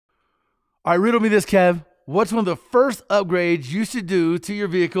All right, riddle me this, Kev. What's one of the first upgrades you should do to your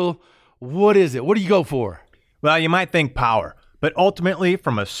vehicle? What is it? What do you go for? Well, you might think power, but ultimately,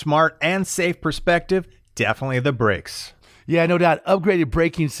 from a smart and safe perspective, definitely the brakes. Yeah, no doubt. Upgraded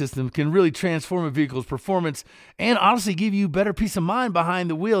braking system can really transform a vehicle's performance and honestly give you better peace of mind behind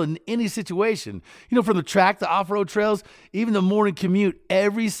the wheel in any situation. You know, from the track to off-road trails, even the morning commute,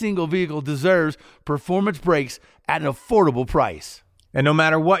 every single vehicle deserves performance brakes at an affordable price. And no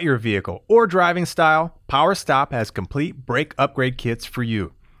matter what your vehicle or driving style, PowerStop has complete brake upgrade kits for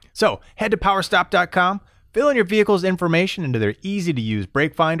you. So head to PowerStop.com, fill in your vehicle's information into their easy-to-use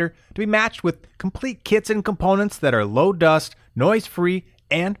brake finder to be matched with complete kits and components that are low dust, noise-free,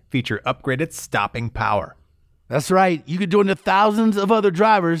 and feature upgraded stopping power. That's right. You could join the thousands of other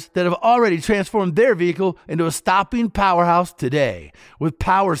drivers that have already transformed their vehicle into a stopping powerhouse today with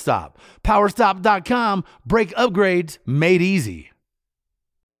PowerStop. PowerStop.com, brake upgrades made easy.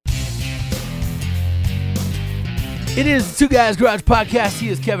 It is the Two Guys Garage Podcast. He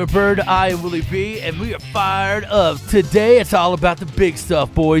is Kevin Bird. I am Willie B. And we are fired up. Today, it's all about the big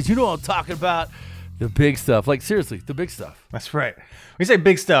stuff, boys. You know what I'm talking about. The big stuff. Like, seriously, the big stuff. That's right. When you say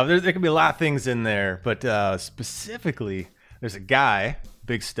big stuff, there can be a lot of things in there. But specifically, there's a guy,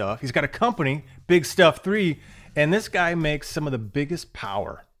 Big Stuff. He's got a company, Big Stuff 3. And this guy makes some of the biggest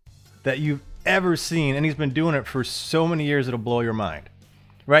power that you've ever seen. And he's been doing it for so many years, it'll blow your mind.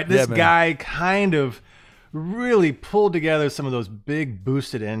 Right? This guy kind of really pulled together some of those big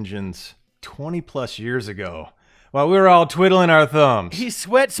boosted engines 20 plus years ago while we were all twiddling our thumbs. He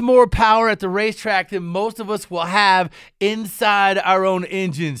sweats more power at the racetrack than most of us will have inside our own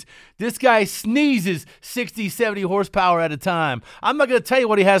engines. This guy sneezes 60, 70 horsepower at a time. I'm not going to tell you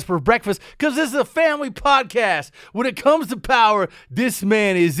what he has for breakfast because this is a family podcast. When it comes to power, this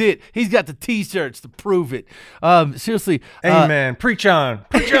man is it. He's got the T-shirts to prove it. Seriously. Amen. Preach on.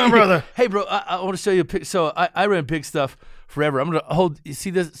 Preach on, brother. Hey, bro, I want to show you a picture. So I ran Big Stuff forever. I'm going to hold. You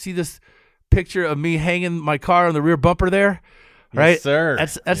see this picture of me hanging my car on the rear bumper there? Right? Yes, sir.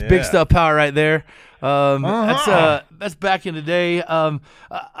 That's Big Stuff power right there. That's back in the day.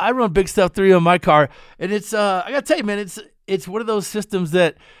 I run Big Stuff 3 on my car, and it's I gotta tell you, man, it's one of those systems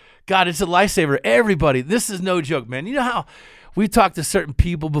that, God, it's a lifesaver. Everybody, this is no joke, man. You know how we talked to certain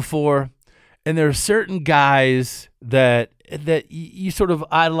people before, and there are certain guys that you sort of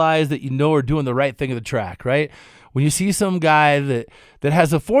idolize that you know are doing the right thing at the track, right? When you see some guy that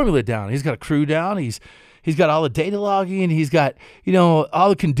has a formula down, he's got a crew down, he's got all the data logging, he's got, you know, all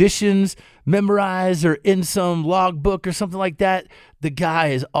the conditions memorized or in some log book or something like that. The guy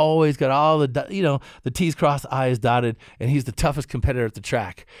has always got all the, you know, the T's crossed, the I's dotted, and he's the toughest competitor at the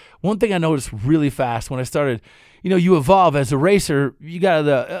track. One thing I noticed really fast when I started, you know, you evolve as a racer. You got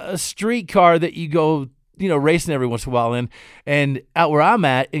a street car that you go, you know, racing every once in a while in. And out where I'm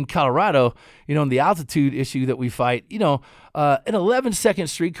at in Colorado, you know, in the altitude issue that we fight, you know, an 11-second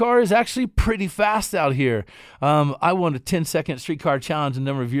street car is actually pretty fast out here. I won a 10-second street car challenge a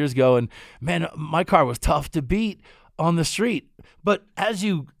number of years ago, and man, my car was tough to beat on the street. But as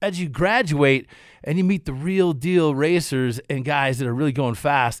you graduate and you meet the real deal racers and guys that are really going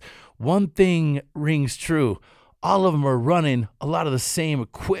fast, one thing rings true. All of them are running a lot of the same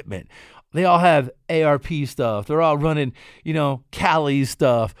equipment. They all have ARP stuff. They're all running, you know, Cali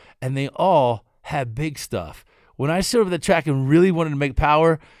stuff, and they all have Big Stuff. When I stood over the track and really wanted to make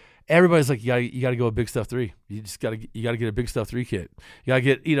power, everybody's like, you got to go with Big Stuff 3. You got to get a Big Stuff 3 kit. You got to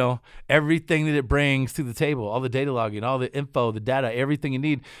get, you know, everything that it brings to the table, all the data logging, all the info, the data, everything you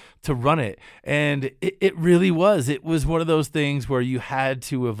need to run it. And it really was. It was one of those things where you had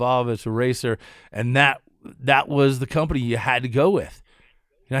to evolve as a racer, and that was the company you had to go with.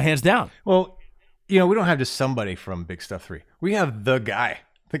 You know, hands down. Well, you know, we don't have just somebody from Big Stuff 3. We have the guy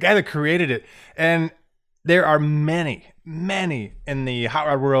that created it. And there are many in the hot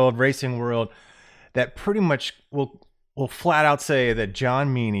rod world, racing world, that pretty much will flat out say that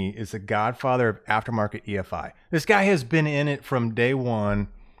John Meany is the godfather of aftermarket EFI. This guy has been in it from day one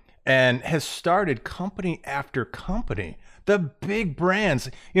and has started company after company. The big brands.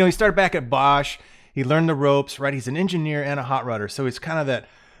 You know, he started back at Bosch. He learned the ropes, right? He's an engineer and a hot rodder. So he's kind of that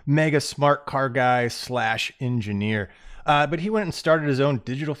mega smart car guy / engineer. But he went and started his own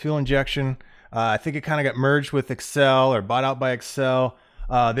digital fuel injection. I think it kind of got merged with Excel or bought out by Excel.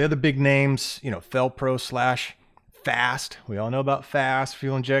 The other big names, you know, Felpro / Fast. We all know about Fast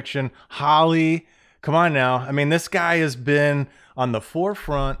fuel injection. Holley. Come on now. I mean, this guy has been on the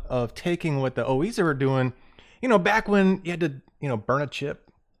forefront of taking what the OEs were doing, you know, back when you had to, you know, burn a chip,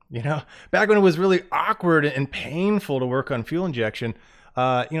 you know, back when it was really awkward and painful to work on fuel injection.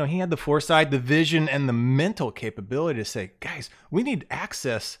 You know, he had the foresight, the vision, and the mental capability to say, guys, we need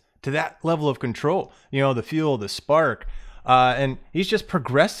access to that level of control. The fuel, the spark, and he's just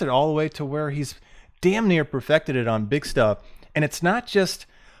progressed it all the way to where he's damn near perfected it on big stuff. And it's not just,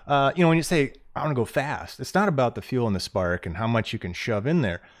 when you say, I want to go fast, it's not about the fuel and the spark and how much you can shove in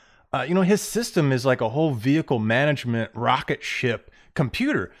there. His system is like a whole vehicle management rocket ship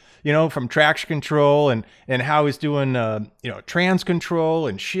computer, from traction control and how he's doing, trans control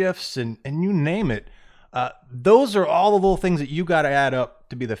and shifts and you name it. Those are all the little things that you got to add up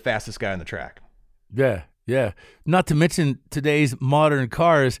to be the fastest guy on the track. Yeah. Yeah. Not to mention today's modern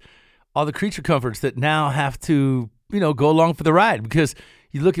cars, all the creature comforts that now have to, go along for the ride, because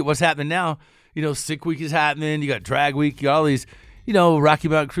you look at what's happening now, Sick Week is happening. You got Drag Week, you got all these, Rocky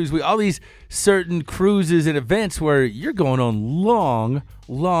Mountain Cruise Week, all these certain cruises and events where you're going on long,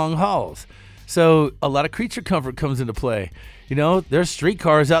 long hauls. So a lot of creature comfort comes into play. There's street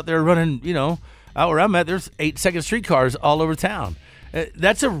cars out there running, out where I'm at, there's 8-second street cars all over town.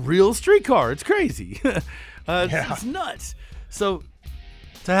 That's a real street car. It's crazy. It's nuts. So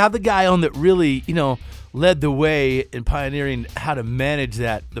to have the guy on that really, led the way in pioneering how to manage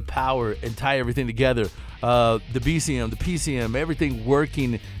that, the power, and tie everything together, the BCM, the PCM, everything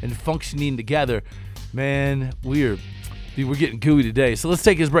working and functioning together, man, we're getting gooey today. So let's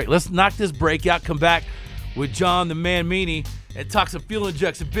take this break. Let's knock this break out, come back with John the Man Meany, and talk some fuel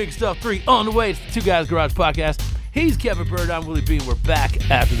injection, Big Stuff 3 on the way. It's the Two Guys Garage Podcast. He's Kevin Bird. I'm Willie B. We're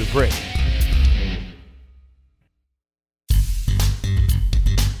back after the break.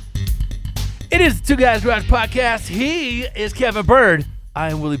 It is the Two Guys Garage Podcast. He is Kevin Bird.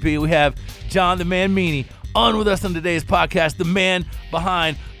 I am Willie B. We have John the Man Meany on with us on today's podcast, the man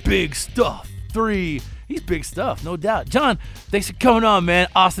behind Big Stuff 3. He's big stuff, no doubt. John, thanks for coming on, man.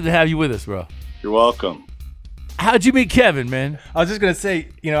 Awesome to have you with us, bro. You're welcome. How'd you meet Kevin, man? I was just going to say,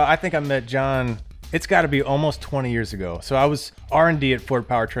 I think I met John, it's got to be almost 20 years ago. So I was R&D at Ford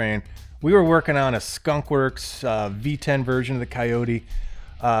Powertrain. We were working on a Skunkworks V10 version of the Coyote,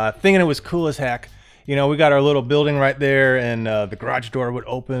 thinking it was cool as heck. We got our little building right there, and the garage door would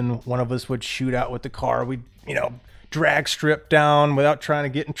open. One of us would shoot out with the car. We'd, drag strip down without trying to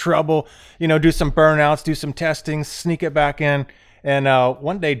get in trouble, do some burnouts, do some testing, sneak it back in. And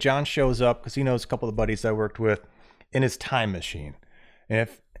one day John shows up because he knows a couple of buddies I worked with in his time machine. And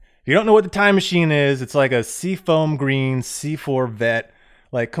if you don't know what the time machine is, it's like a seafoam green C4 Vet,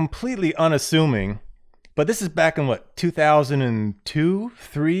 like completely unassuming. But this is back in 2002,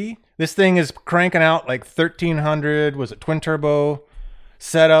 3? This thing is cranking out like 1,300. Was it twin turbo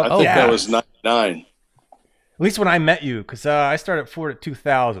setup? I think that was 99. At least when I met you, because I started at Ford at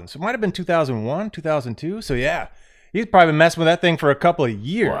 2000. So it might have been 2001, 2002. So yeah, he's probably been messing with that thing for a couple of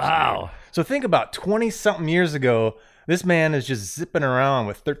years. Wow. Man. So think about 20-something years ago, this man is just zipping around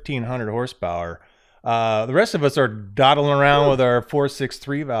with 1,300 horsepower. The rest of us are dawdling around with our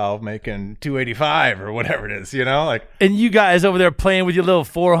 4.63 valve making 285 or whatever it is, And you guys over there playing with your little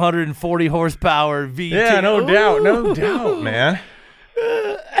 440 horsepower V10. Yeah, no doubt, man.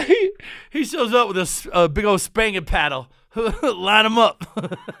 He shows up with a big old spanking paddle. Line him up.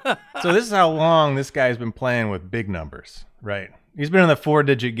 So this is how long this guy's been playing with big numbers, right? He's been in the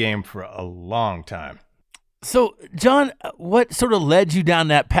 4-digit game for a long time. So, John, what sort of led you down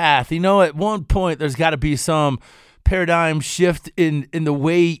that path? At one point, there's got to be some paradigm shift in the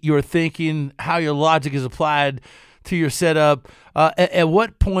way you're thinking, how your logic is applied to your setup. At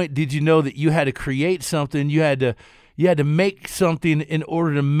what point did you know that you had to create something? You had to make something in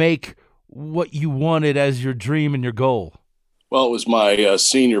order to make what you wanted as your dream and your goal. Well, it was my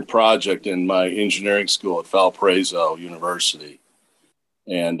senior project in my engineering school at Valparaiso University.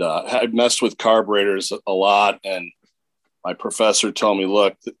 And I messed with carburetors a lot. And my professor told me,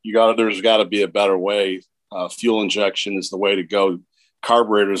 look, there's got to be a better way. Fuel injection is the way to go.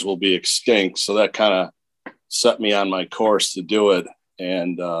 Carburetors will be extinct. So that kind of set me on my course to do it.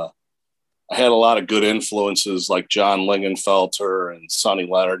 And I had a lot of good influences like John Lingenfelter and Sonny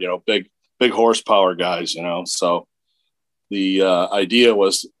Leonard, big horsepower guys, So the idea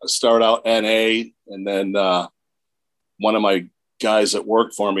was start out NA, and then one of my guys that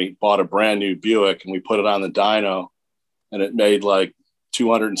worked for me bought a brand new Buick, and we put it on the dyno, and it made like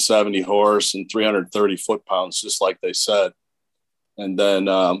 270 horse and 330 foot-pounds, just like they said. And then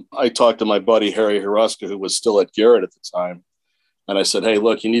I talked to my buddy Harry Haruska, who was still at Garrett at the time, and I said, hey,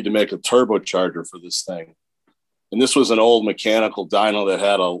 look, you need to make a turbocharger for this thing. And this was an old mechanical dyno that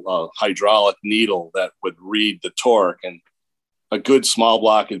had a hydraulic needle that would read the torque, and a good small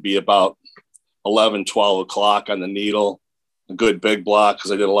block would be about 11, 12 o'clock on the needle. A good big block, because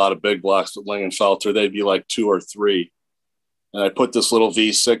I did a lot of big blocks with Lingenfelter, they'd be like 2 or 3. And I put this little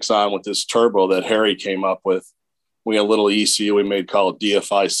V6 on with this turbo that Harry came up with. We had a little ECU we made called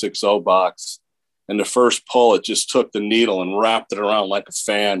DFI 60 box. And the first pull, it just took the needle and wrapped it around like a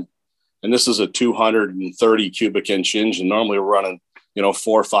fan. And this is a 230 cubic inch engine. Normally we're running, 400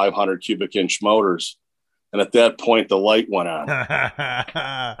 or 500 cubic inch motors. And at that point, the light went on.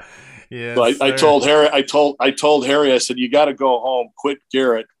 Yes, so I told Harry, I said, you got to go home, quit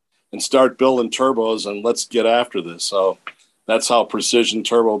Garrett, and start building turbos, and let's get after this. So that's how Precision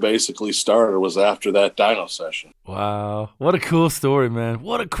Turbo basically started, was after that dyno session. Wow. What a cool story, man.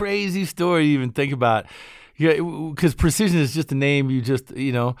 What a crazy story to even think about. Yeah, because Precision is just a name you just,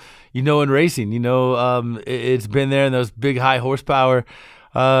 in racing. It's been there in those big high horsepower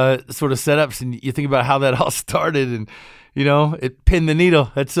sort of setups, and you think about how that all started, and it pinned the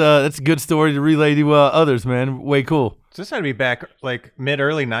needle. That's a good story to relay to others, man. Way cool. So this had to be back like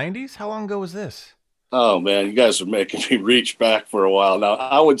mid-early 90s? How long ago was this? Oh, man, you guys are making me reach back for a while. Now,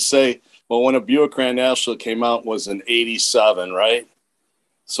 I would say, when a Buick Grand National came out was in 87, right?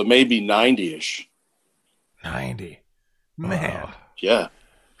 So maybe 90-ish. 90. Man. Yeah.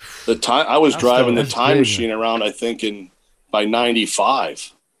 The time I was driving the time machine around, I think by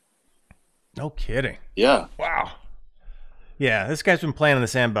 95. No kidding. Yeah. Wow. Yeah, this guy's been playing in the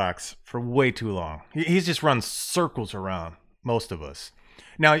sandbox for way too long. He's just run circles around most of us.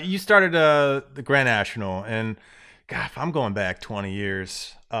 Now, you started the Grand National, and God, if I'm going back 20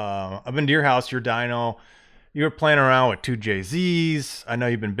 years, I've been to your house, your dyno. You were playing around with 2JZs. I know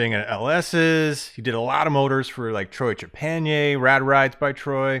you've been binging LSs. You did a lot of motors for like Troy Trepanier, Rad Rides by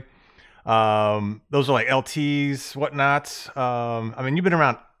Troy. Those are like LTs, whatnot. You've been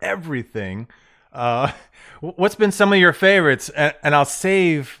around everything. What's been some of your favorites? And I'll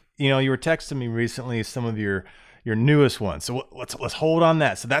save, you were texting me recently some of your newest ones. So let's hold on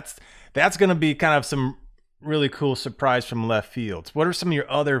that. So that's going to be kind of some really cool surprise from left fields. What are some of your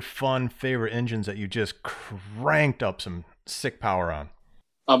other fun favorite engines that you just cranked up some sick power on?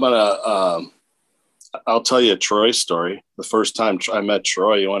 I'll tell you a Troy story. The first time I met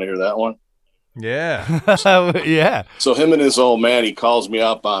Troy, you want to hear that one? Yeah. Yeah. So him and his old man, he calls me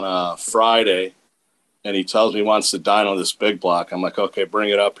up on a Friday and he tells me he wants to dyno this big block. I'm like, okay, bring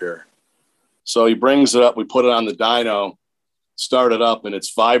it up here. So he brings it up. We put it on the dyno, start it up, and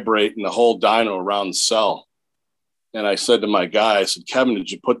it's vibrating the whole dyno around the cell. And I said to my guy, I said, Kevin, did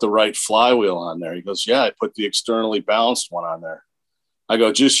you put the right flywheel on there? He goes, yeah, I put the externally balanced one on there. I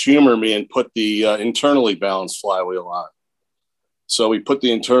go, just humor me and put the internally balanced flywheel on. So we put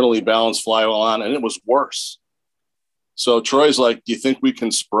the internally balanced flywheel on, and it was worse. So Troy's like, do you think we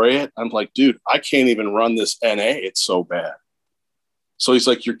can spray it? I'm like, dude, I can't even run this NA. It's so bad. So he's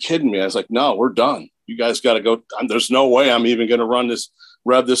like, you're kidding me. I was like, no, we're done. You guys got to go. There's no way I'm even going to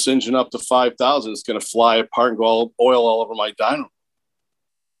rev this engine up to 5,000. It's going to fly apart and go oil all over my dyno.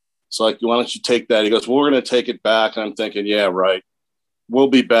 So like, why don't you take that? He goes, well, we're going to take it back. And I'm thinking, yeah, right. We'll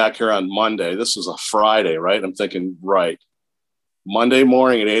be back here on Monday. This is a Friday, right? I'm thinking, right. Monday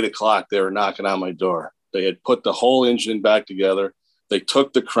morning at 8:00, they were knocking on my door. They had put the whole engine back together. They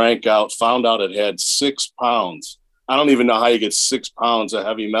took the crank out, found out it had 6 pounds. I don't even know how you get 6 pounds of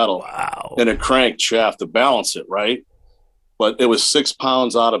heavy metal in a crank shaft to balance it, right? But it was 6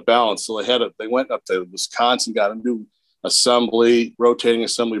 pounds out of balance. So they went up to Wisconsin, got a new assembly, rotating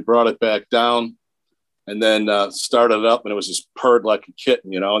assembly, brought it back down, and then started it up, and it was just purred like a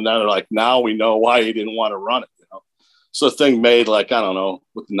kitten, And then they're like, now we know why he didn't want to run it, So the thing made like, I don't know,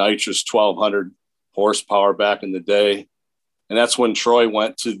 with nitrous 1,200 horsepower back in the day. And that's when Troy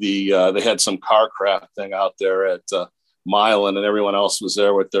went to they had some car craft thing out there at Milan, and everyone else was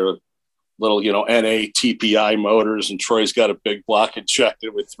there with their little, NA TPI motors. And Troy's got a big block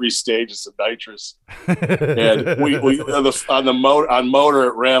injected with 3 stages of nitrous. And we on motor,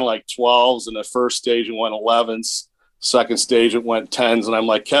 it ran like 12s, and the first stage it went 11s. Second stage it went 10s, and I'm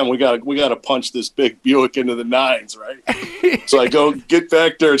like, Kevin, we got to punch this big Buick into the 9s, right? So I go get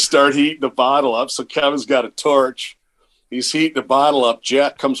back there and start heating the bottle up. So Kevin's got a torch. He's heating the bottle up.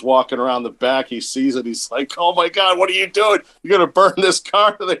 Jack comes walking around the back. He sees it. He's like, oh, my God, what are you doing? You're going to burn this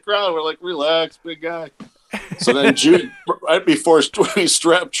car to the ground. We're like, relax, big guy. So then Jude, right before we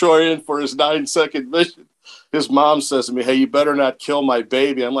strapped Troy in for his 9-second mission, his mom says to me, hey, you better not kill my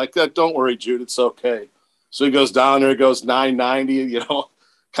baby. I'm like, don't worry, Jude. It's okay. So he goes down there, goes 990,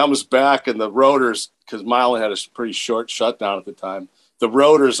 comes back, and the rotors, because Milan had a pretty short shutdown at the time, the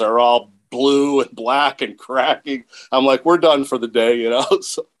rotors are all blue and black and cracking. I'm like, we're done for the day,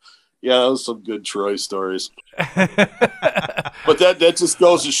 So, yeah, that was some good Troy stories. But that just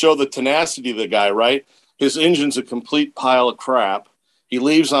goes to show the tenacity of the guy, right? His engine's a complete pile of crap. He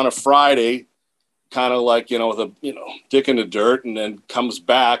leaves on a Friday, kind of like, with a, dick in the dirt, and then comes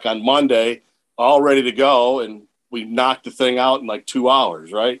back on Monday, all ready to go, and we knocked the thing out in like 2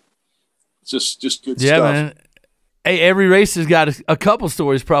 hours, right? It's just good Yeah, stuff. man. Hey, every race has got a couple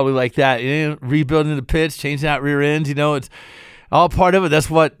stories probably like that. Rebuilding the pits, changing out rear ends. It's all part of it. That's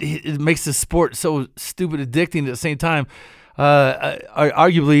what it makes the sport so stupid addicting. At the same time,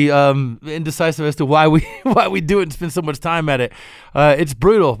 arguably indecisive as to why we do it and spend so much time at it. It's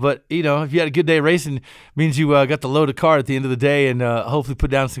brutal, but if you had a good day racing, it means you got the loaded car at the end of the day, and hopefully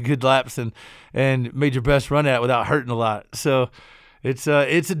put down some good laps and made your best run at it without hurting a lot. So it's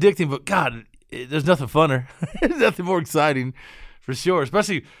addicting, but God, there's nothing funner. There's nothing more exciting, for sure.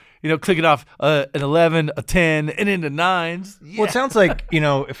 Especially clicking off an 11, a 10, and into 9s. Yeah. Well, it sounds like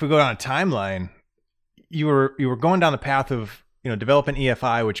if we go down a timeline, you were going down the path of developing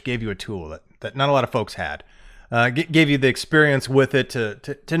EFI, which gave you a tool that not a lot of folks had. Gave you the experience with it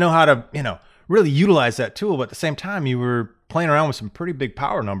to know how to really utilize that tool. But at the same time, you were playing around with some pretty big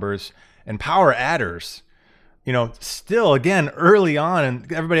power numbers and power adders. Still, again, early on,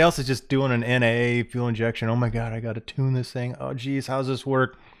 and everybody else is just doing an NA fuel injection. Oh my God, I got to tune this thing. Oh geez, how's this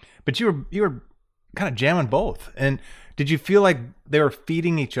work? But you were kind of jamming both. And did you feel like they were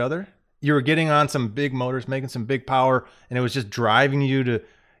feeding each other? You were getting on some big motors, making some big power, and it was just driving you to,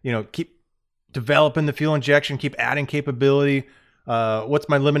 keep developing the fuel injection, keep adding capability. What's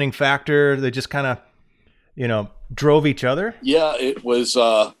my limiting factor? They just kind of, drove each other. Yeah, it was.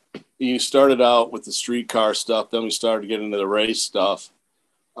 You started out with the streetcar stuff, then we started to get into the race stuff.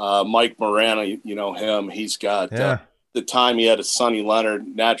 Mike Morano, him. He's got the time he had a Sonny Leonard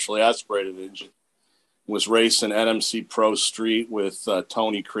naturally aspirated engine. Was racing NMC Pro Street with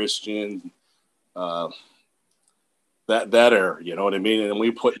Tony Christian, that era, you know what I mean? And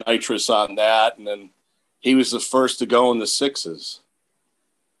we put nitrous on that, and then he was the first to go in the 6s.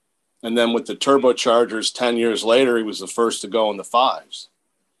 And then with the turbochargers 10 years later, he was the first to go in the 5s.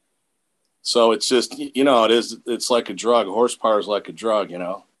 So it's just, it's like a drug. Horsepower is like a drug,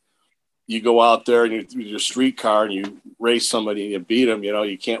 You go out there and your streetcar and you race somebody and you beat them,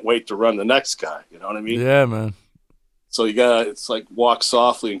 you can't wait to run the next guy. You know what I mean? Yeah, man. So it's like walk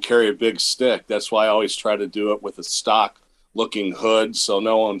softly and carry a big stick. That's why I always try to do it with a stock looking hood so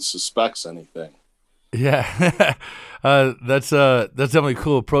no one suspects anything. Yeah. That's definitely a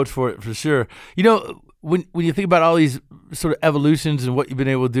cool approach for it, for sure. When you think about all these sort of evolutions and what you've been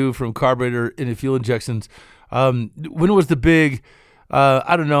able to do from carburetor into fuel injections, when was the big,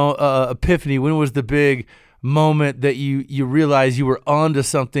 epiphany? When was the big moment that you realized you were onto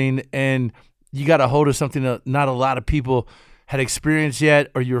something and you got a hold of something that not a lot of people had experienced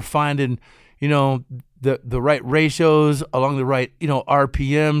yet, or you were finding, the right ratios along the right,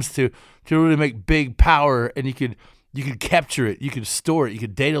 RPMs to really make big power, and you could capture it, you could store it, you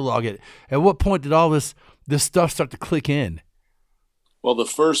could data log it. At what point did all this stuff start to click in? Well, the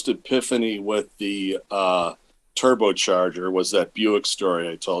first epiphany with the turbocharger was that Buick story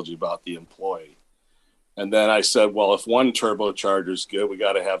I told you about, the employee. And then I said, well, if one turbocharger is good, we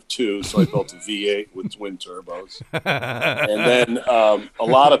got to have two. So I built a V8 with twin turbos. And then a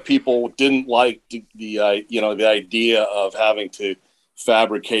lot of people didn't like the idea of having to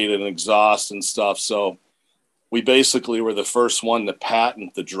fabricate an exhaust and stuff. So we basically were the first one to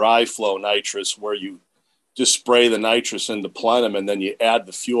patent the dry flow nitrous, where you just spray the nitrous into plenum and then you add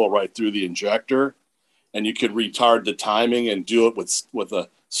the fuel right through the injector, and you could retard the timing and do it with the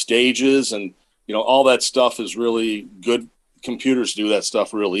stages, and all that stuff is really good. Computers do that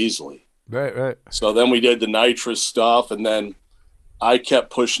stuff real easily. Right. So then we did the nitrous stuff, and then I kept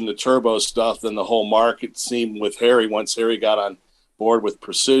pushing the turbo stuff. Then the whole market seemed with Harry. Once Harry got on board with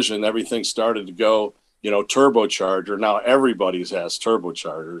Precision, everything started to go, turbocharger. Now everybody's has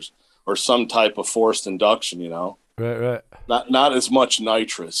turbochargers or some type of forced induction, Right. Not as much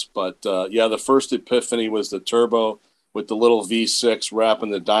nitrous, but the first epiphany was the turbo with the little V6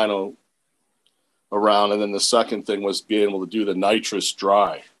 wrapping the dyno around. And then the second thing was being able to do the nitrous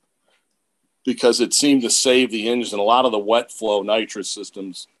dry, because it seemed to save the engine. A lot of the wet flow nitrous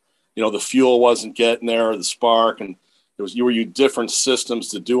systems, the fuel wasn't getting there, or the spark, and you were different systems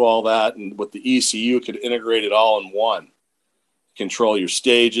to do all that. And with the ECU, could integrate it all in one. Control your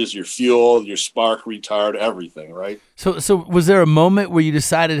stages, your fuel, your spark retard, everything, right? So was there a moment where you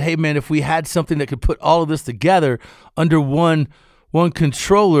decided, hey man, if we had something that could put all of this together under one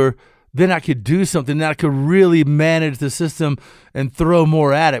controller, then I could do something, that I could really manage the system and throw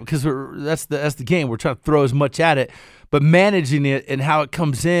more at it? Because that's the game. We're trying to throw as much at it, but managing it and how it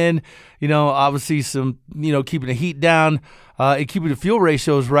comes in, obviously some, keeping the heat down, and keeping the fuel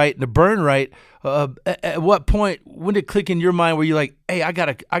ratios right and the burn right. At what point, when did it click in your mind where you're like, hey, I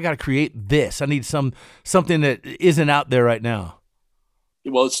gotta create this? I need something that isn't out there right now.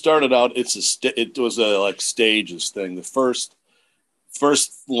 Well, it started out. It was a like stages thing. The first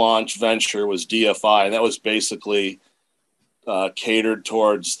launch venture was DFI, and that was basically catered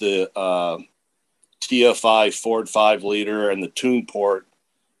towards the TFI Ford 5-liter and the TunePort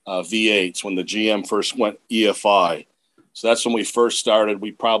V8s when the GM first went EFI. So that's when we first started.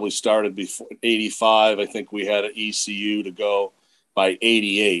 We probably started before 85. I think we had an ECU to go by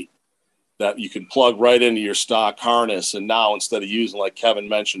 88 that you could plug right into your stock harness. And now instead of using, like Kevin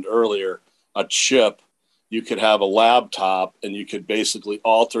mentioned earlier, a chip, you could have a laptop and you could basically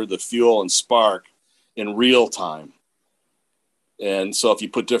alter the fuel and spark in real time. And so if you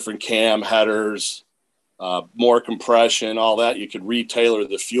put different cam headers, more compression, all that, you could retailor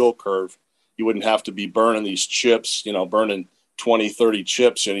the fuel curve. You wouldn't have to be burning these chips, burning 20, 30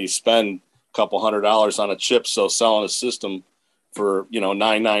 chips, and you spend a couple $100 on a chip. So selling a system for,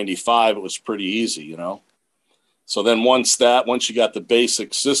 $9.95, it was pretty easy, So then once you got the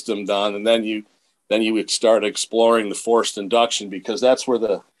basic system done, and then you start exploring the forced induction, because that's where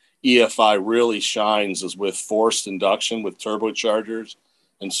the EFI really shines, is with forced induction with turbochargers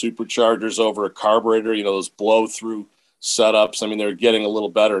and superchargers over a carburetor, those blow through setups. I mean, they're getting a little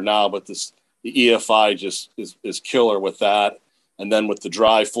better now, but the EFI just is killer with that. And then with the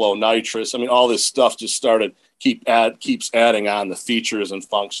dry flow nitrous, I mean, all this stuff just keeps adding on the features and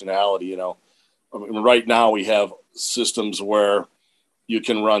functionality. I mean, right now we have systems where you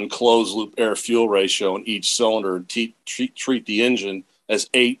can run closed loop air fuel ratio in each cylinder and treat the engine as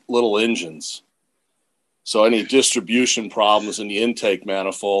 8 little engines. So any distribution problems in the intake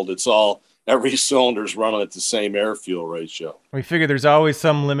manifold, every cylinder's running at the same air fuel ratio. We figure there's always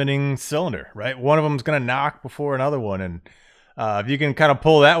some limiting cylinder, right? One of them's going to knock before another one. And if you can kind of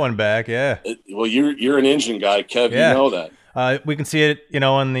pull that one back, yeah. Well, you're an engine guy, Kev. Yeah. You know that. We can see it,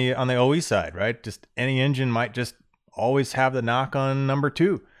 on the OE side, right? Just any engine might just always have the knock on number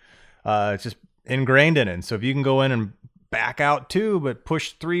 2. It's just ingrained in it. And so if you can go in and back out 2, but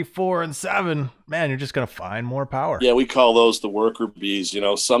push 3, 4, and 7, man, you're just going to find more power. Yeah, we call those the worker bees.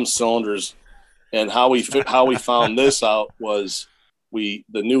 Some cylinders, and how we found this out was the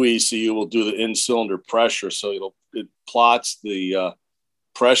new ECU will do the in-cylinder pressure, so it plots the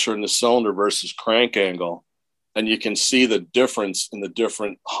pressure in the cylinder versus crank angle, and you can see the difference in the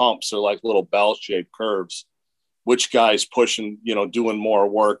different humps. They're like little bell-shaped curves. Which guy's pushing, doing more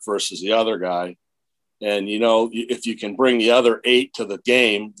work versus the other guy. And, if you can bring the other 8 to the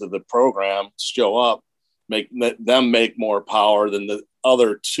game, to the program, show up, make them make more power than the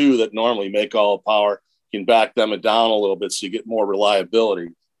other 2 that normally make all the power, you can back them down a little bit so you get more reliability.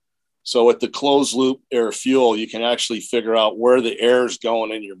 So with the closed loop air fuel, you can actually figure out where the air is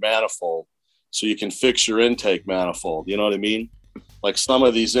going in your manifold so you can fix your intake manifold. You know what I mean? Like some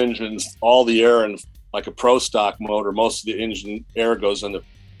of these engines, all the air in like a Pro Stock motor, most of the engine air goes in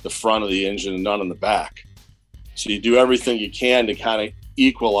the front of the engine and none in the back. So you do everything you can to kind of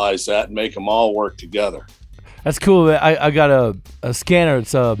equalize that and make them all work together. That's cool. I got a scanner.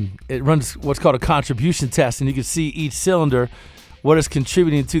 It runs what's called a contribution test, and you can see each cylinder, what is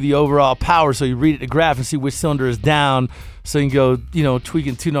contributing to the overall power. So you read it in the graph and see which cylinder is down, so you can go, tweak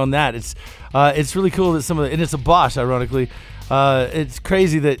and tune on that. It's really cool that and it's a Bosch, ironically. It's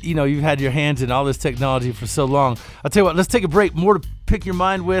crazy that, you've had your hands in all this technology for so long. I'll tell you what, let's take a break. More to pick your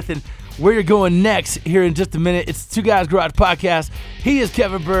mind with and where you're going next here in just a minute. It's Two Guys Garage Podcast. He is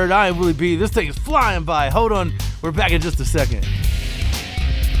Kevin Bird. I am Willie B. This thing is flying by. Hold on. We're back in just a second.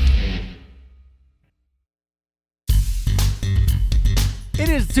 It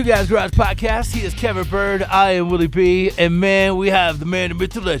is Two Guys Garage Podcast. He is Kevin Bird. I am Willie B. And man, we have the man, the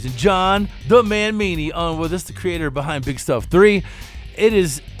myth, the legend, John the Man Meany on with us, the creator behind Big Stuff 3. It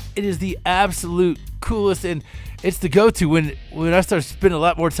is the absolute coolest, and it's the go-to when I start spending a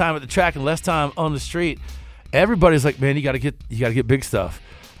lot more time at the track and less time on the street. Everybody's like, man, you got to get Big Stuff.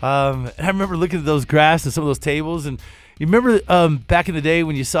 And I remember looking at those graphs and some of those tables, and you remember back in the day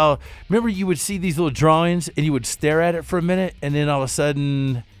when you would see these little drawings and you would stare at it for a minute, and then all of a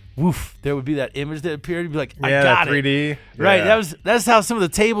sudden, woof, there would be that image that appeared. You'd be like, I got 3D. it. Right. Yeah. That's how some of the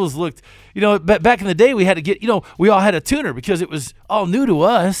tables looked. Back in the day, we had to get, we all had a tuner because it was all new to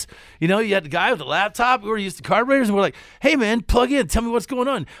us. You had the guy with the laptop. We were used to carburetors, and we're like, hey, man, plug in. Tell me what's going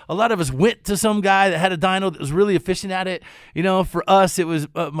on. A lot of us went to some guy that had a dyno that was really efficient at it. For us, it was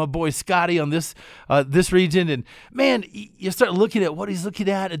my boy Scotty on this region. And, man, you start looking at what he's looking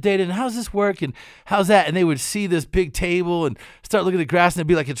at data, and how's this work, and how's that? And they would see this big table and start looking at the graphs, and it'd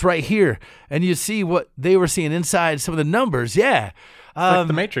be like, it's right here. And you see what they were seeing inside some of the numbers. Yeah. It's like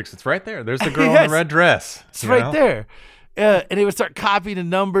the Matrix. It's right there. There's the girl in the red dress. It's right there. and it would start copying the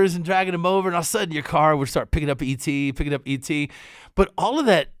numbers and dragging them over, and all of a sudden your car would start picking up ET. But all of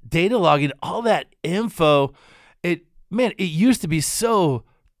that data logging, all that info, it used to be so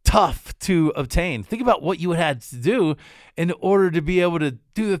tough to obtain. Think about what you had to do in order to be able to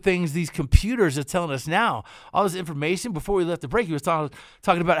do the things these computers are telling us now. All this information, before we left the break, he was talking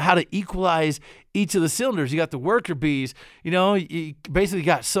about how to equalize each of the cylinders. You got the worker bees, you basically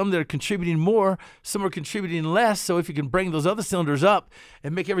got some that are contributing more, some are contributing less. So if you can bring those other cylinders up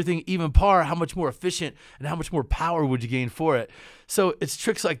and make everything even par, how much more efficient and how much more power would you gain for it? So it's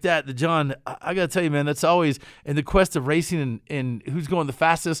tricks like that John, I got to tell you, man, that's always in the quest of racing and who's going the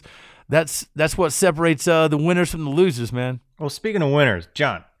fastest. That's what separates the winners from the losers, man. Well, speaking of winners,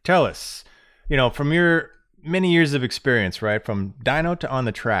 John, tell us, from your many years of experience, right, from dyno to on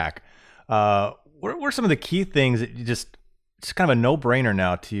the track, what are some of the key things that it's kind of a no-brainer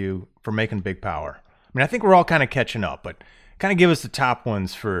now to you for making big power? I mean, I think we're all kind of catching up, but kind of give us the top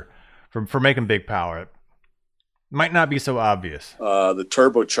ones for making big power. It might not be so obvious. The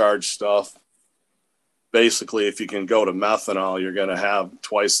turbocharged stuff. Basically, if you can go to methanol, you're going to have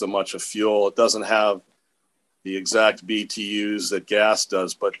twice the much of fuel. It doesn't have the exact BTUs that gas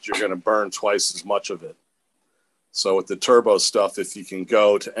does, but you're going to burn twice as much of it. So with the turbo stuff, if you can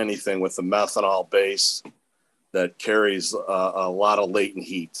go to anything with the methanol base that carries a lot of latent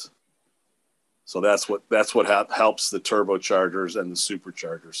heat. So that's what helps the turbochargers and the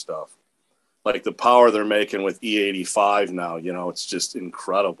supercharger stuff. Like the power they're making with E85 now, it's just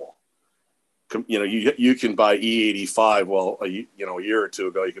incredible. You can buy E85. Well, a year or two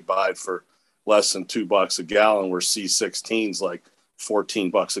ago, you could buy it for less than $2 a gallon, where C16's like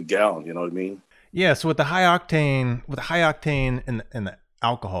 $14 a gallon. You know what I mean? Yeah. So with the high octane and the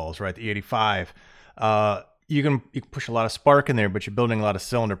alcohols, right? The E85, you can push a lot of spark in there, but you're building a lot of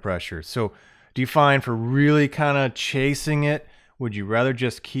cylinder pressure. So do you find for really kind of chasing it, would you rather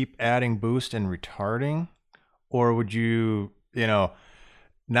just keep adding boost and retarding, or would you,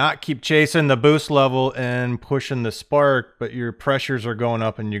 not keep chasing the boost level and pushing the spark, but your pressures are going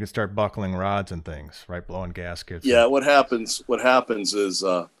up and you can start buckling rods and things, right? Blowing gaskets. Yeah. What happens is,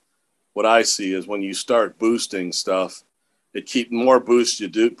 what I see is when you start boosting stuff, more boost you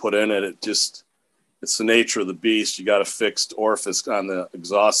do put in it. It's the nature of the beast. You got a fixed orifice on the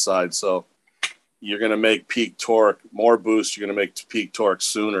exhaust side. So you're going to make peak torque, more boost. You're going to make peak torque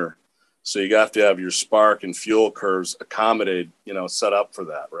sooner. So you have to have your spark and fuel curves accommodated, set up for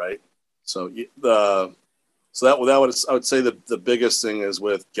that, right? So I would say the biggest thing is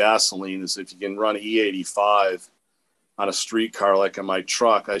with gasoline is if you can run E85 on a street car like in my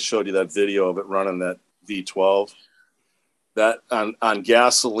truck. I showed you that video of it running that V12. That on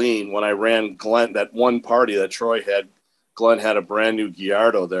gasoline, when I ran Glenn, that one party that Troy had, Glenn had a brand new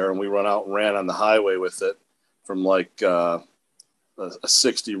Gallardo there, and we ran out and ran on the highway with it from like a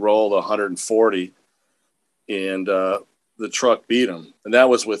 60 roll to 140, and the truck beat him. And that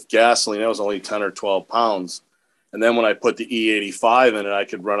was with gasoline. That was only 10 or 12 pounds. And then when I put the E85 in it, I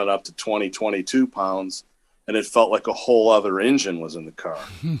could run it up to 20, 22 pounds, and it felt like a whole other engine was in the car.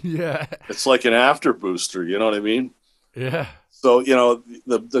 Yeah. It's like an after booster, you know what I mean? Yeah. So,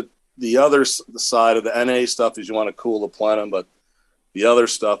 the other side of the NA stuff is you want to cool the plenum, but the other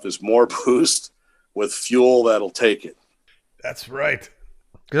stuff is more boost with fuel that'll take it. That's right.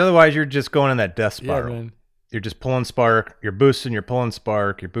 Because otherwise you're just going in that death spiral. Yeah, man. You're just pulling spark. You're boosting, you're pulling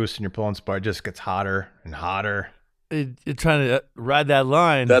spark. You're boosting, you're pulling spark. It just gets hotter and hotter. You're trying to ride that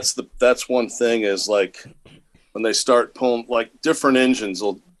line. That's one thing is like when they start pulling, like different engines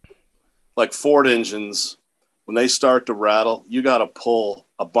like Ford engines, when they start to rattle, you got to pull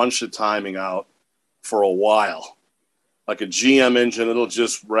a bunch of timing out for a while. Like a GM engine, it'll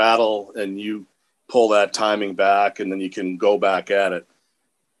just rattle and you pull that timing back and then you can go back at it.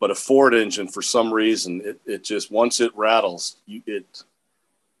 But a Ford engine, for some reason, it just, once it rattles,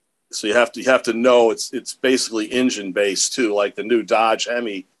 so you have to know it's basically engine based too. Like the new Dodge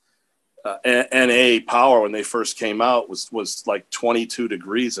Hemi NA power when they first came out was like 22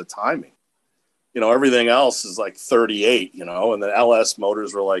 degrees of timing. Everything else is like 38, and the LS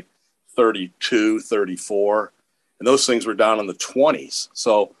motors were like 32, 34, and those things were down in the 20s.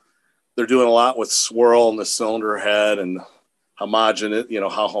 So they're doing a lot with swirl in the cylinder head and homogeneous,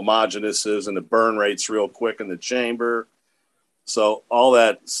 how homogeneous is, and the burn rate's real quick in the chamber. So all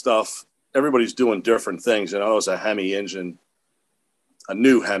that stuff, everybody's doing different things. It was a Hemi engine, a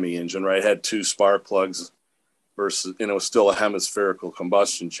new Hemi engine, right? It had 2 spark plugs versus, it was still a hemispherical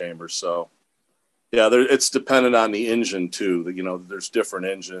combustion chamber. So yeah, it's dependent on the engine too. There's different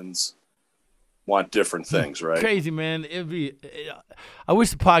engines want different things, right? Crazy, man. I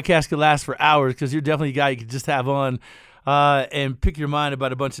wish the podcast could last for hours because you're definitely a guy you could just have on and pick your mind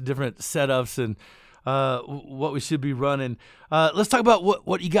about a bunch of different setups and what we should be running. Let's talk about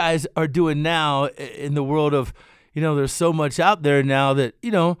what you guys are doing now in the world of, there's so much out there now that,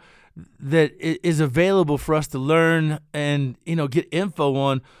 that is available for us to learn and, get info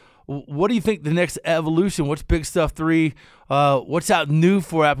on. What do you think the next evolution? What's Big Stuff 3? What's out new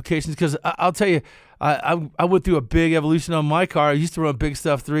for applications? Because I'll tell you, I went through a big evolution on my car. I used to run Big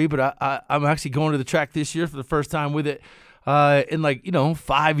Stuff 3, but I'm actually going to the track this year for the first time with it in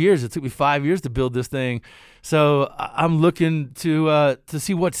 5 years. It took me 5 years to build this thing. So I'm looking to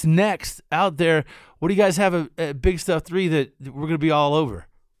see what's next out there. What do you guys have at Big Stuff 3 that we're going to be all over?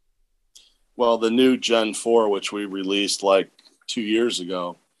 Well, the new Gen 4, which we released like 2 years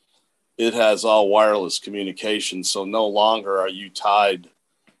ago, it has all wireless communication. So no longer are you tied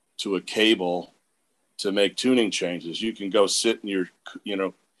to a cable to make tuning changes. You can go sit in your,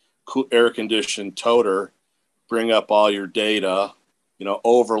 air-conditioned toter, bring up all your data,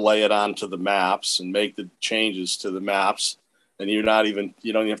 overlay it onto the maps and make the changes to the maps. And you don't even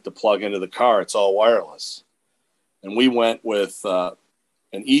have to plug into the car. It's all wireless. And we went with an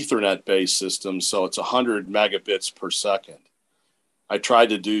Ethernet-based system, so it's 100 megabits per second. I tried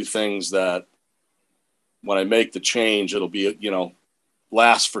to do things that when I make the change, it'll be,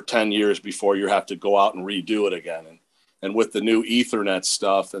 last for 10 years before you have to go out and redo it again. And with the new Ethernet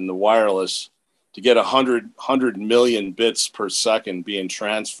stuff and the wireless, to get 100 million bits per second being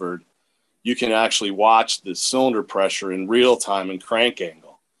transferred, you can actually watch the cylinder pressure in real time and crank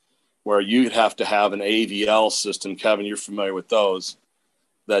angle, where you'd have to have an AVL system. Kevin, you're familiar with those,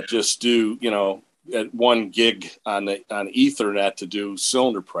 that just do, at 1 gig on Ethernet to do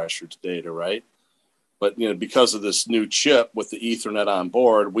cylinder pressure data, right? But because of this new chip with the Ethernet on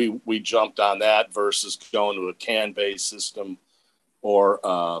board, we jumped on that versus going to a CAN-based system or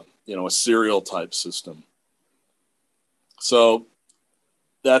a serial type system. So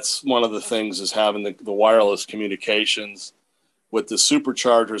that's one of the things, is having the wireless communications. With the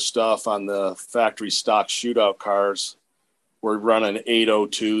supercharger stuff on the factory stock shootout cars, we're running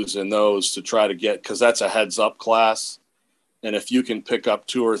 802s in those to try to get, because that's a heads up class. And if you can pick up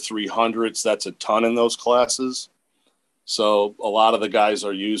 200 or 300s, that's a ton in those classes. So a lot of the guys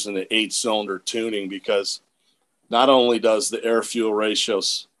are using the 8-cylinder tuning, because not only does the air fuel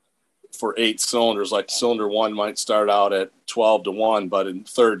ratios for 8 cylinders, like cylinder 1 might start out at 12-1, but in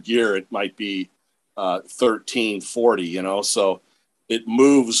third gear, it might be 13-40, so it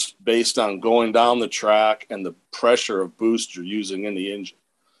moves based on going down the track and the pressure of boost you're using in the engine.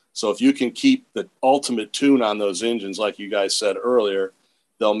 So if you can keep the ultimate tune on those engines, like you guys said earlier,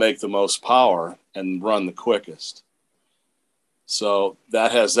 they'll make the most power and run the quickest. So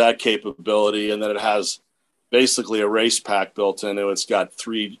that has that capability. And then it has basically a race pack built into it. It's got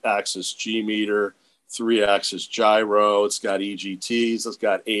 3-axis G meter, 3-axis gyro. It's got EGTs. It's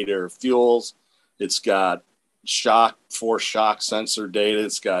got 8 air fuels. It's got force shock sensor data.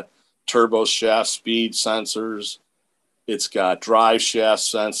 It's got turbo shaft speed sensors. It's got drive shaft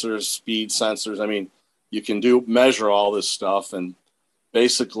sensors, speed sensors. I mean, you can measure all this stuff. And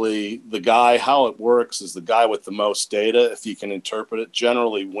basically how it works is the guy with the most data, if he can interpret it,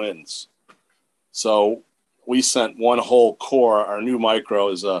 generally wins. So we sent one whole core. Our new micro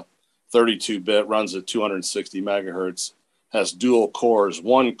is a 32-bit, runs at 260 megahertz, has dual cores.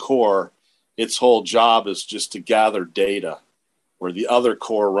 One core, its whole job is just to gather data, where the other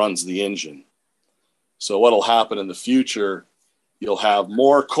core runs the engine. So what'll happen in the future, you'll have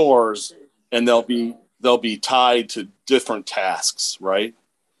more cores, and they'll be tied to different tasks, right?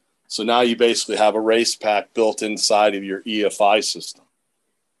 So now you basically have a race pack built inside of your EFI system.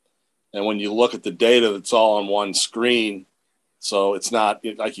 And when you look at the data, that's all on one screen. So it's not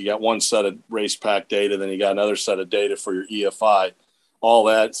like you got one set of race pack data, then you got another set of data for your EFI. All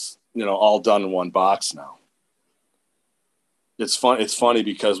that's, all done in one box now. It's funny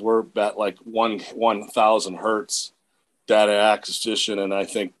because we're at like 1,000 hertz data acquisition, and I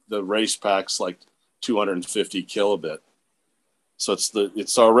think the race pack's like 250 kilobit. So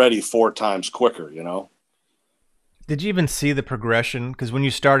it's already 4 times quicker, Did you even see the progression? Because when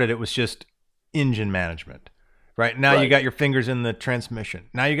you started, it was just engine management, right? Now you got your fingers in the transmission.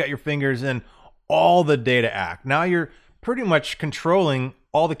 Now you got your fingers in all the data act. Now you're pretty much controlling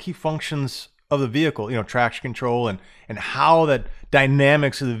all the key functions of the vehicle, traction control and how the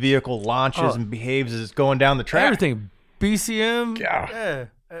dynamics of the vehicle launches and behaves as it's going down the track. Everything, BCM,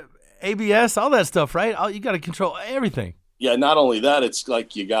 ABS, all that stuff, right? You got to control everything. Yeah, not only that, it's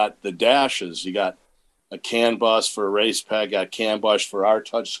like you got the dashes. You got a CAN bus for a race pack, got CAN bus for our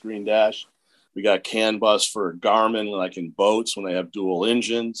touchscreen dash. We got CAN bus for Garmin, like in boats when they have dual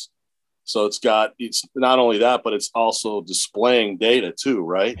engines. So it's not only that, but it's also displaying data too,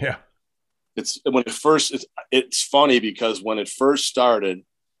 right? Yeah. It's funny because when it first started,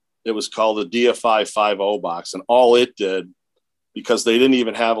 it was called the DFI 50 box, and all it did, because they didn't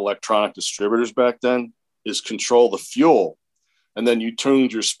even have electronic distributors back then, is control the fuel. And then you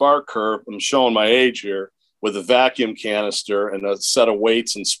tuned your spark curve, I'm showing my age here, with a vacuum canister and a set of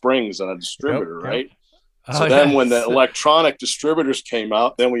weights and springs on a distributor, right? So then when the electronic distributors came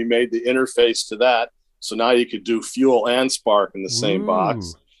out, then we made the interface to that. So now you could do fuel and spark in the same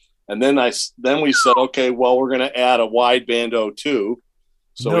box. And then we said, okay, well, we're going to add a wideband O2.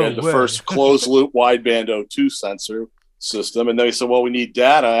 So we had the first closed loop wideband O2 sensor system. And then we said, well, we need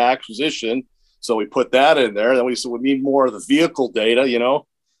data acquisition. So we put that in there. And then we said, we need more of the vehicle data,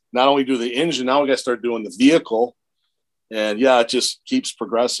 not only do the engine, now we got to start doing the vehicle. And yeah, it just keeps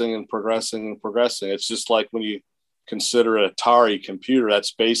progressing and progressing and progressing. It's just like when you consider an Atari computer,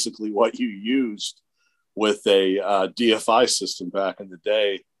 that's basically what you used with a DFI system back in the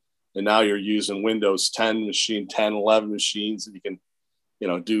day. And now you're using Windows 10 machine, 10, 11 machines that you can,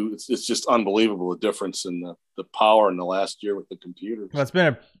 do. It's just unbelievable the difference in the power in the last year with the computers. Well, it's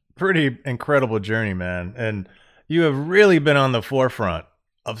been a pretty incredible journey, man. And you have really been on the forefront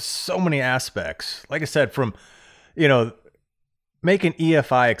of so many aspects. Like I said, from, making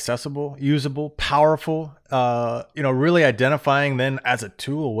EFI accessible, usable, powerful, really identifying then as a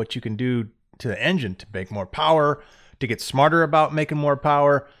tool what you can do to the engine to make more power, to get smarter about making more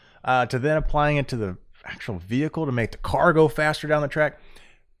power, to then applying it to the actual vehicle to make the car go faster down the track.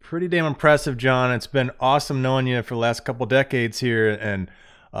 Pretty damn impressive, John. It's been awesome knowing you for the last couple decades here and,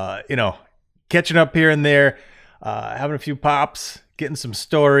 catching up here and there, having a few pops, getting some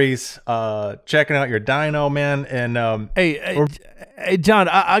stories, checking out your dyno, man. And hey, John,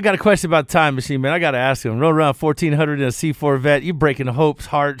 I got a question about the time machine, man. I got to ask him. Run around 1400 in a C4 Vet. You're breaking hopes,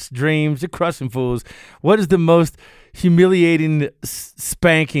 hearts, dreams. You're crushing fools. What is the most humiliating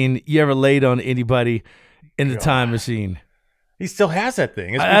spanking you ever laid on anybody in the time machine? He still has that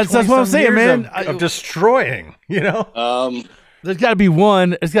thing. That's what I'm saying, man. Of destroying, There's got to be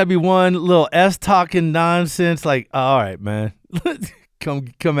one. There's got to be one little S talking nonsense. Like, all right, man,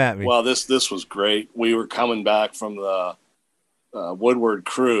 come at me. Well, this was great. We were coming back from the Woodward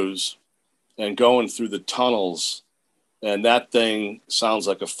cruise and going through the tunnels, and that thing sounds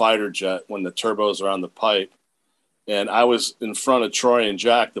like a fighter jet when the turbos are on the pipe. And I was in front of Troy and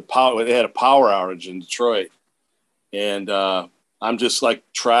Jack. They had a power outage in Detroit, and I'm just like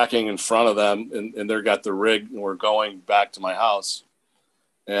tracking in front of them, and they're got the rig, and we're going back to my house.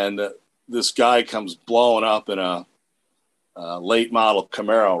 And this guy comes blowing up in a late model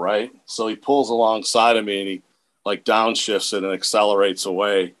Camaro, right? So he pulls alongside of me, and he like downshifts it and accelerates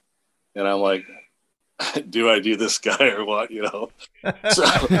away. And I'm like, do I do this guy or what? So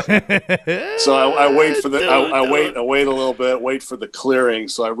I wait for I wait a little bit, wait for the clearing.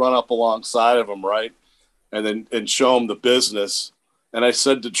 So I run up alongside of him, right? And show him the business. And I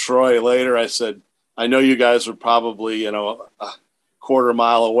said to Troy later, I said, I know you guys are probably, a quarter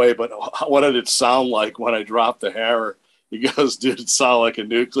mile away, but what did it sound like when I dropped the hammer? He goes, dude, it sounded like a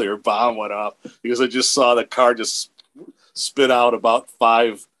nuclear bomb went off. Because I just saw the car just spit out about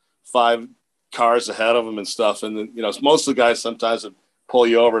five cars ahead of him and stuff. And then, most of the guys sometimes would pull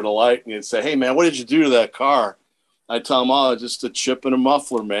you over to the light and you'd say, hey man, what did you do to that car? I tell them, oh, just a chip and a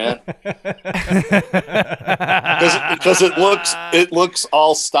muffler, man. Because it looks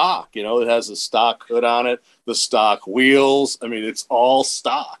all stock. It has a stock hood on it, the stock wheels. I mean, it's all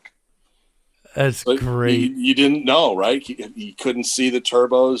stock. That's great. You didn't know, right? You couldn't see the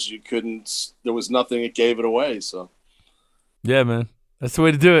turbos. There was nothing that gave it away. So, yeah, man. That's the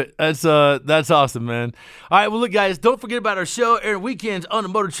way to do it. That's awesome, man. All right, well, look, guys, don't forget about our show airing weekends on the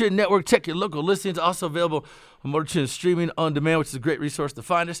Motor Trend Network. Check your local listings. Also available on Motor Trend Streaming on Demand, which is a great resource to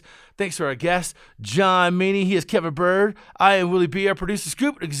find us. Thanks to our guest, John Meany. He is Kevin Bird. I am Willie B., our producer,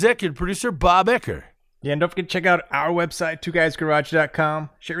 Scoop, executive producer, Bob Ecker. Yeah, and don't forget to check out our website, twoguysgarage.com.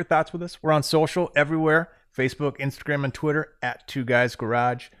 Share your thoughts with us. We're on social everywhere, Facebook, Instagram, and Twitter,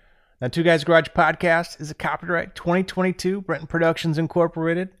 @2guysgarage. Now, Two Guys Garage Podcast is a copyright 2022, Brenton Productions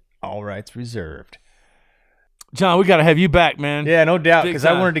Incorporated. All rights reserved. John, we got to have you back, man. Yeah, no doubt, because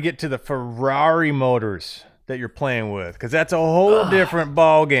I wanted to get to the Ferrari motors that you're playing with, because that's a whole different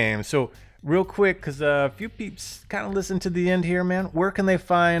ball game. So, real quick, because a few peeps kind of listen to the end here, man. Where can they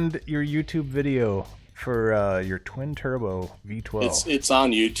find your YouTube video for your twin turbo V12? It's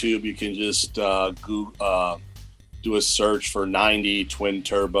on YouTube. You can just do a search for 90 twin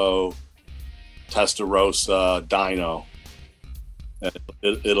turbo Testarossa dyno. And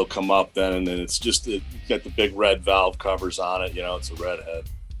it'll come up then, and then it's got the big red valve covers on it. It's a redhead.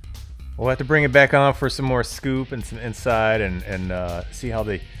 We'll have to bring it back on for some more scoop and some insight and see how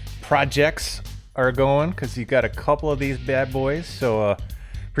the projects are going, because you got a couple of these bad boys. So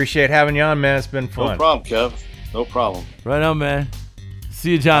appreciate having you on, man. It's been fun. No problem, Kev. No problem. Right on, man.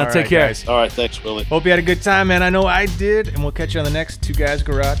 See you, John. All Take right, care. guys. All right, thanks, Willie. Hope you had a good time, man. I know I did, and we'll catch you on the next Two Guys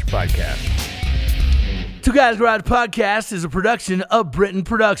Garage podcast. Two Guys Garage Podcast is a production of Britain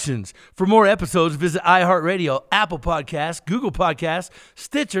Productions. For more episodes, visit iHeartRadio, Apple Podcasts, Google Podcasts,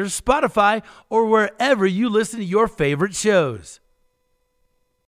 Stitcher, Spotify, or wherever you listen to your favorite shows.